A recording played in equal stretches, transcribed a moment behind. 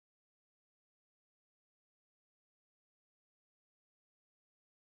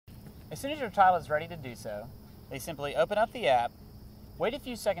As soon as your child is ready to do so, they simply open up the app, wait a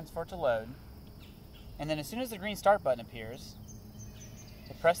few seconds for it to load, and then as soon as the green start button appears,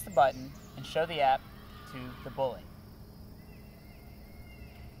 they press the button and show the app to the bully.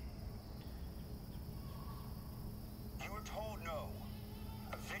 You were told no.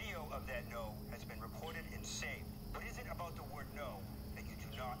 A video of that no has been reported and saved. What is it about the word no that you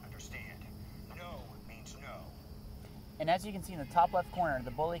do not understand? No means no. And as you can see in the top left corner,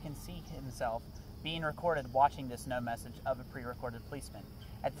 the bully can see himself being recorded watching this no message of a pre-recorded policeman.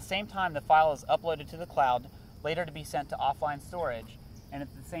 At the same time, the file is uploaded to the cloud, later to be sent to offline storage, and at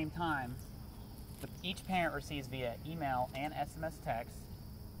the same time, each parent receives via email and SMS text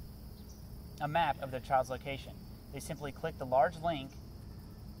a map of their child's location. They simply click the large link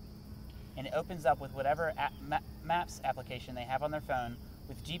and it opens up with whatever maps application they have on their phone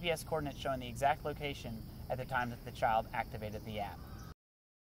with GPS coordinates showing the exact location at the time that the child activated the app.